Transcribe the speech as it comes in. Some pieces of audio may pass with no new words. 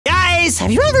Guys,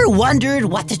 have you ever wondered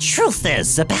what the truth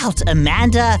is about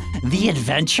Amanda the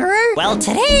Adventurer? Well,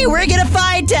 today we're gonna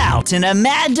find out in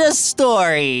Amanda's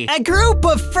story. A group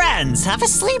of friends have a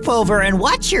sleepover and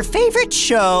watch your favorite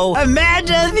show,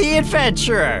 Amanda the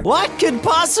Adventurer. What could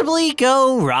possibly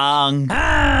go wrong?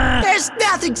 There's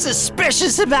nothing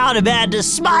suspicious about Amanda's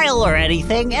smile or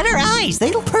anything, and her eyes,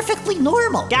 they look perfectly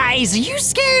normal. Guys, are you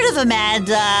scared of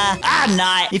Amanda? I'm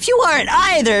not. If you aren't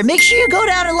either, make sure you go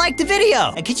down and like the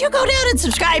video. And could you go down and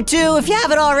subscribe too if you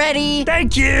haven't already?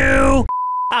 Thank you!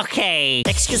 Okay,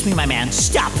 excuse me, my man.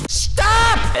 Stop!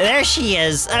 Stop! There she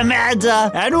is,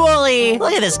 Amanda and Wooly.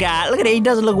 Look at this guy. Look at him. He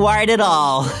doesn't look worried at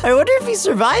all. I wonder if he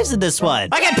survives in this one.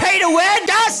 I get paid to win,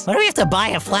 Dust! Why do we have to buy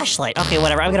a flashlight? Okay,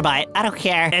 whatever. I'm gonna buy it. I don't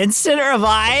care. Instant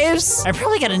revives? I'm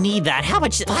probably gonna need that. How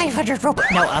much? 500 rope?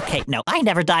 No, okay, no. I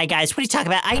never die, guys. What are you talking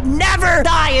about? I never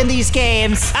die in these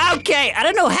games. Okay, I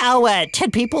don't know how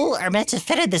 10 people are meant to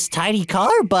fit in this tiny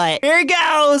car, but here it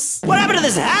goes. What happened to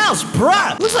this house,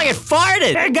 bruh? Looks like it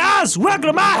farted. Hey guys, welcome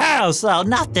to my house! Oh,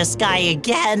 not this guy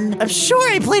again. I'm sure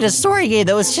I played a story game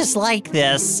that was just like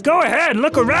this. Go ahead,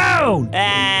 look around!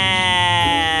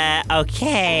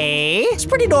 Okay. It's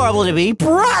pretty normal to me.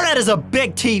 Bruh, that is a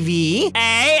big TV.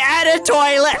 And a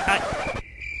toilet.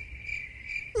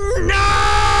 No!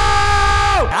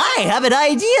 I have an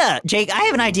idea. Jake, I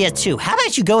have an idea too. How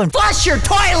about you go and flush your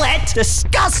toilet?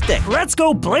 Disgusting. Let's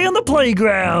go play on the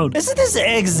playground. Isn't this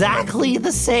exactly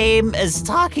the same as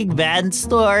Talking Ben's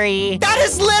story? That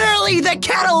is literally the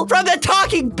kettle from the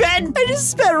Talking Ben. I just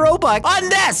spent Robux on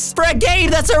this for a game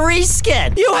that's a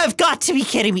reskin. You have got to be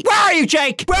kidding me. Where are you,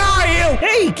 Jake? Where are you?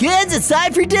 Hey, kids, it's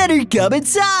time for dinner. Come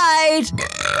inside.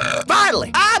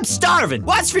 Finally, I'm starving.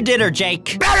 What's for dinner,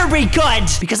 Jake? Better be good,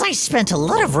 because I spent a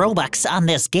lot of Robux on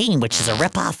this game, which is a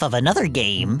ripoff of another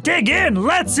game. Dig in,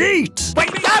 let's eat! Wait,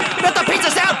 put the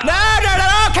pizza's out! No,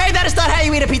 okay, that is not how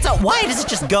you eat a pizza. Why does it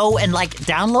just go and like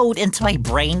download into my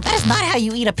brain? That is not how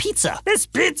you eat a pizza. This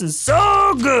pizza's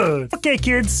so good! Okay,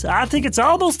 kids, I think it's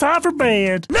almost time for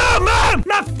bed. No, Mom!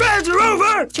 My friends are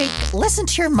over! Jake, listen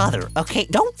to your mother, okay?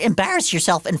 Don't embarrass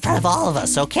yourself in front of all of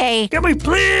us, okay? Can we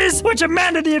please watch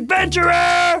Amanda the Adventurer?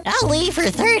 I'll leave for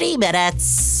 30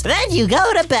 minutes. Then you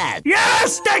go to bed.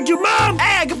 Yes! Thank you, Mom!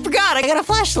 Hey, I forgot, I got a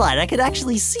flashlight. I could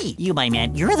actually see. You, my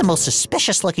man, you're the most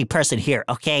suspicious looking person here,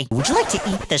 okay? Would you like to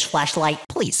eat this flashlight,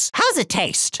 please? How's it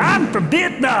taste? I'm from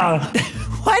Vietnam.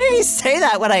 Why did he say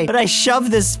that when I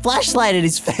shoved this flashlight in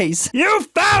his face? You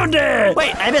found it!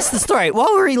 Wait, I missed the story.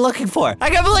 What were we looking for? I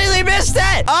completely missed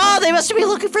it! Oh, they must be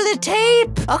looking for the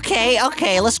tape.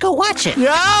 Okay, let's go watch it.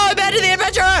 No, Amanda the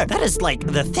Adventurer! That is like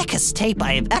the thickest tape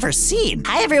I have ever seen.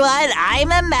 Hi, everyone,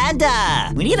 I'm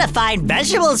Amanda. We need to find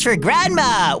vegetables for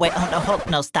Grandma. Wait,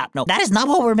 no, stop, no. That is not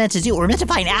what we're meant to do. We're meant to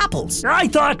find apples. I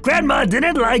thought Grandma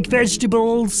didn't like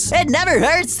vegetables. It never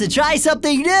hurts to try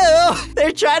something new.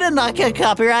 They're trying to knock it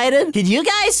copyrighted. Did you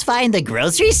guys find the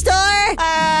grocery store?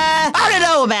 I don't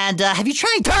know, Amanda. Have you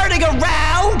tried turning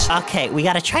around? Okay, we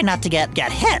gotta try not to get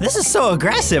hit. This is so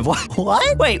aggressive.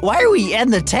 What? Wait, why are we in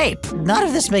the tape? None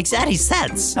of this makes any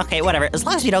sense. Okay, whatever. As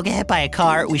long as we don't get hit by a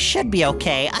car, we should be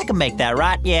okay. I can make that,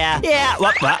 right? Yeah.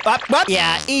 Whoop.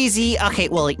 Yeah, easy. Okay,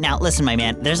 Wooly, now listen, my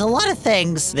man. There's a lot of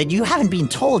things that you haven't been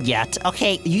told yet,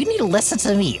 okay? You need to listen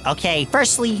to me, okay?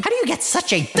 Firstly, how do you get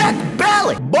such a thick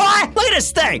belly? Boy, look at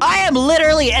this thing. I am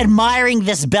literally admiring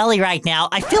this belly right now.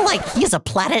 I feel like he is a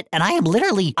planet, and I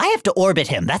have to orbit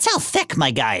him. That's how thick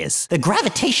my guy is. The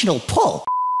gravitational pull.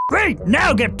 Great,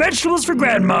 now get vegetables for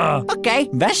Grandma. Okay,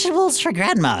 vegetables for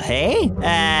Grandma, hey?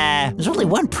 There's only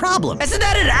one problem. Isn't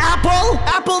that an apple?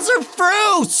 Apples are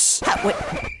fruits. Wait.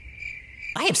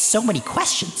 I have so many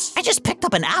questions. I just picked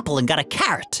up an apple and got a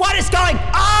carrot. What is going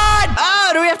on?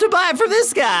 Oh, do we have to buy it from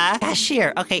this guy?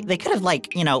 Cashier. Okay, they could have,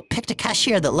 like, you know, picked a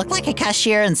cashier that looked like a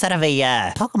cashier instead of a,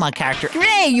 Pokemon character.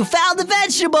 Great, you found the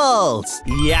vegetables.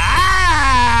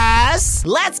 Yes!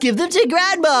 Let's give them to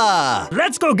Grandma.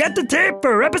 Let's go get the tape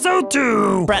for episode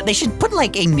 2. Brett, they should put,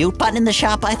 like, a mute button in the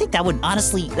shop. I think that would,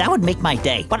 honestly, that would make my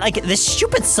day. But, like, this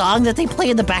stupid song that they play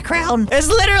in the background is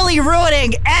literally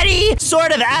ruining any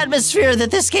sort of atmosphere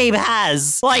that this game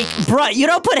has. Like, bruh, you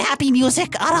don't put happy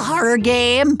music on a horror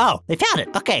game. Oh, they found it.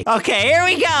 Okay, here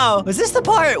we go. Is this the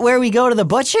part where we go to the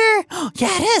butcher?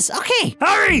 Yeah, it is. Okay.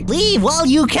 Hurry! Leave while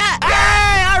you can.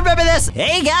 Hey, I remember this.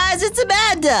 Hey, guys, it's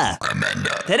Amanda.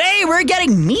 Today, we're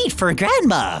getting meat for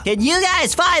Grandma. Can you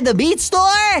guys find the meat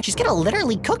store? She's gonna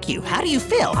literally cook you. How do you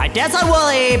feel? I dance on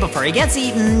Wooly before he gets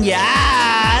eaten.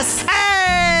 Yes.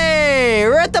 Hey! Hey,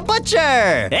 we're at the butcher.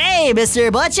 Hey,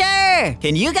 Mr. Butcher.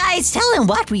 Can you guys tell him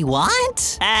what we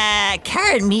want?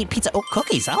 Carrot meat pizza. Oh,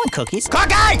 cookies. I want cookies.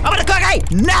 Cookie! I want a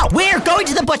cookie! No, we're going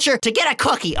to the butcher to get a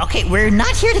cookie. Okay, we're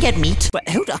not here to get meat. But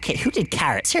who did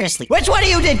carrot? Seriously. Which one of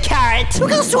you did carrot? Who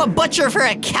goes to a butcher for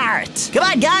a carrot? Come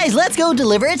on, guys, let's go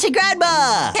deliver it to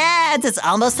Grandma. And it's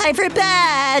almost time for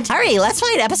bed. Hurry, let's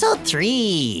find episode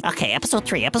 3. Okay, episode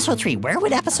 3. Where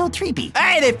would episode 3 be?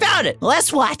 Hey, they found it.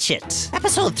 Let's watch it.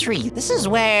 Episode 3. This is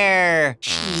where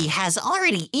she has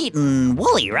already eaten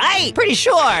Wooly, right? Pretty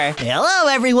sure. Hello,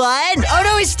 everyone. Oh,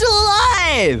 no, he's still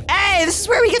alive. Hey, this is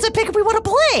where we get to pick if we want to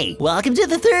play. Welcome to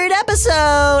the 3rd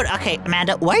episode. Okay,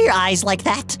 Amanda, why are your eyes like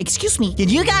that? Excuse me. Can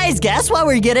you guys guess what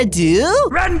we're gonna do?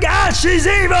 Run, guys, she's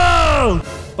evil!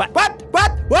 What?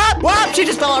 She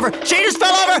just fell over.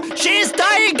 She's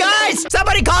dying, guys.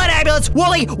 Somebody call an ambulance.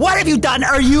 Wooly, what have you done?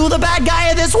 Are you the bad guy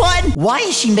in this one? Why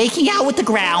is she making out with the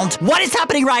ground? What is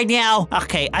happening right now?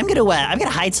 Okay, I'm gonna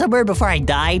hide somewhere before I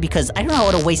die because I don't know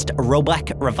how to waste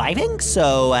Roblox reviving.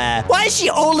 So, why is she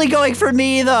only going for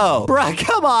me though? Bruh,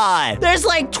 come on. There's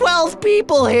like 12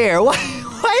 people here.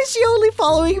 Why is she only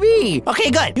following me?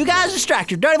 Okay, good. You guys are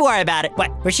distracted. Don't even worry about it.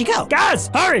 What? Where'd she go? Guys,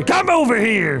 hurry, come over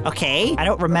here. Okay, I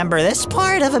don't remember this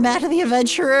part of Amanda the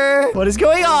Adventurer. What is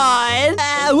going on?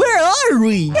 Where are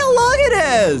we? How long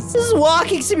it is? This is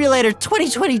Walking Simulator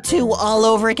 2022 all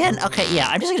over again. Okay, yeah,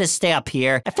 I'm just gonna stay up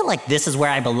here. I feel like this is where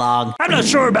I belong. I'm not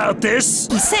sure about this.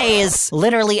 He says,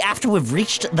 literally after we've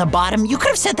reached the bottom. You could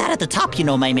have said that at the top, you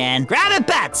know, my man. Grab a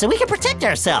bat so we can protect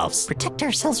ourselves. Protect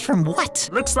ourselves from what?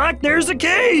 Looks like there's a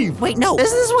cave. Wait, no.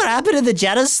 Isn't this what happened in the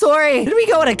Jenna story? Did we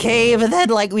go in a cave and then,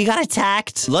 like, we got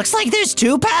attacked? Looks like there's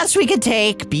 2 paths we could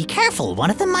take. Be careful. One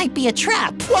of them might be a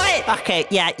trap. What? Okay,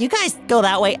 yeah, you guys go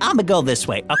that way. I'm gonna go this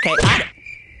way. Okay,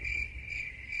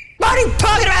 what are you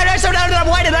talking about?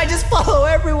 Why did I just follow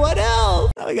everyone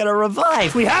else? Now I gotta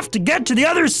revive. We have to get to the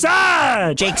other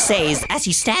side. Jake says, as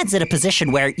he stands in a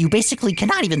position where you basically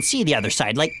cannot even see the other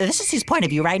side. Like, this is his point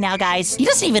of view right now, guys. He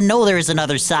doesn't even know there is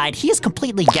another side. He is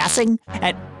completely guessing.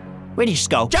 And where'd he just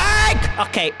go? Jake!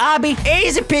 Okay, Abby,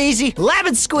 easy peasy,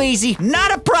 lemon squeezy,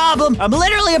 not a problem. I'm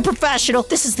literally a professional.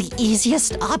 This is the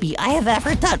easiest obby I have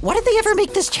ever done. Why did they ever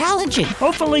make this challenging?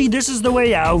 Hopefully this is the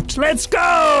way out. Let's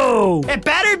go! It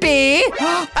better be.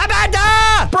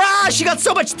 Amanda! Bruh, she got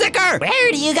so much thicker.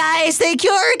 Where do you guys think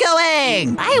you're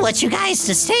going? I want you guys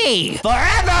to stay forever.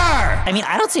 I mean,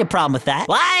 I don't see a problem with that.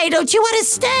 Why don't you want to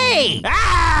stay?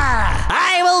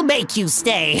 I will make you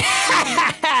stay.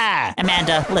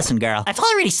 Amanda, listen, girl. I've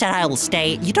already said I will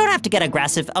stay. You don't have to get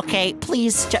aggressive, okay?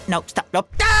 Please, no, stop, no.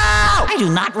 No! I do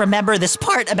not remember this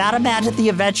part about Amanda the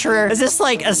Adventurer. Is this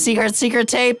like a secret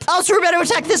tape? Oh, so we're better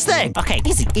attack this thing. Okay,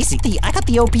 easy. I got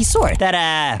the OP sword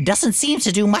that, doesn't seem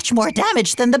to do much more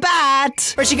damage than the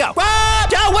bat. Where'd she go?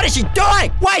 Whoa! What is she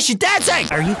doing? Why is she dancing?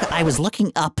 I was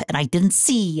looking up and I didn't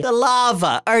see the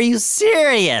lava. Are you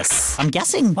serious? I'm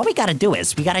guessing what we gotta do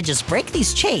is we gotta just break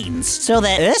these chains so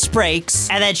that this breaks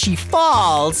and then she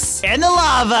falls in the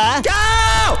lava.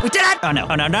 Go! We did it! Oh no,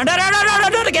 not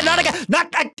again.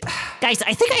 Guys,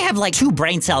 I think I have like 2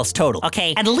 brain cells total,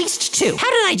 okay? At least 2. How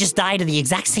did I just die to the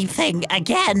exact same thing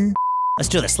again? Let's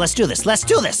do this. Come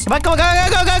on,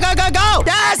 go!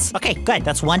 Yes! Okay, good.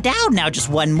 That's 1 down. Now just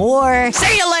 1 more.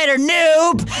 See you later,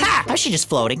 noob! Ha! How's she just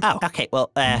floating? Oh, okay,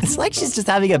 well, it's like she's just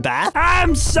having a bath.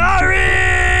 I'm sorry!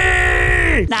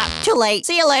 Nah, too late.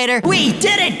 See you later. We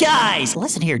did it, guys!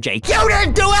 Listen here, Jake. You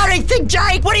didn't do anything,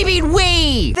 Jake! What do you mean,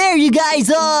 we? There you guys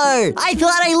are! I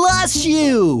thought I lost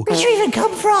you! Where'd you even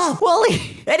come from? Well,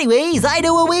 anyways, I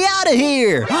know a way out of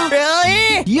here!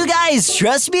 Really? You guys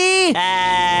trust me?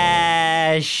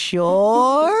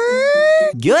 Sure?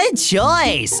 Good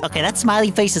choice. Okay, that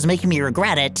smiley face is making me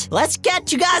regret it. Let's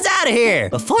get you guys out of here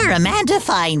before Amanda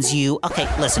finds you. Okay,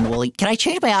 listen, Wooly, can I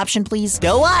change my option, please?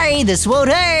 Don't worry, this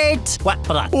won't hurt. What?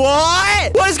 Hold on.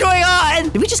 What is going on?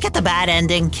 Did we just get the bad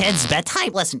ending? Kids,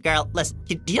 bedtime? Listen, girl, listen.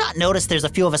 Do you not notice there's a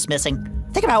few of us missing?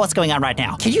 Think about what's going on right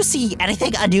now. Can you see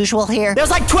anything unusual here? There's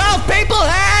like 12 people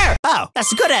here! Oh,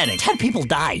 that's a good ending. 10 people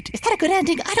died. Is that a good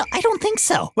ending? I don't think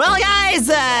so. Well, guys,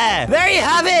 there you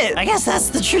have it. I guess that's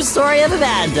the true story of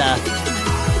Amanda.